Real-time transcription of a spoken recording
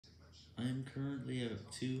I am currently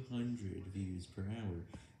at 200 views per hour,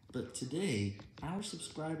 but today, our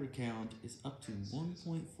subscriber count is up to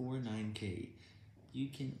 1.49k. You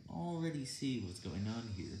can already see what's going on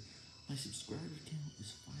here. My subscriber count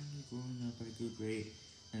is finally growing up at a good rate,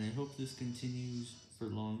 and I hope this continues for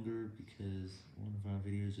longer because one of our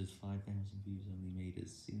videos has 5,000 views only made a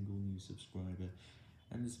single new subscriber,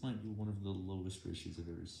 and this might be one of the lowest ratios I've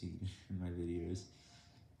ever seen in my videos.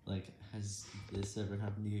 Like, has this ever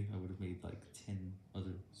happened to you? I would have made like 10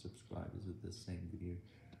 other subscribers with this same video.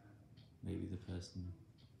 Maybe the person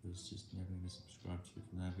was just never going to subscribe to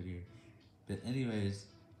from that video. But anyways,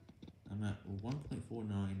 I'm at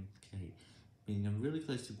 1.49k, meaning I'm really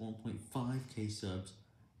close to 1.5k subs,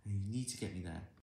 and you need to get me that.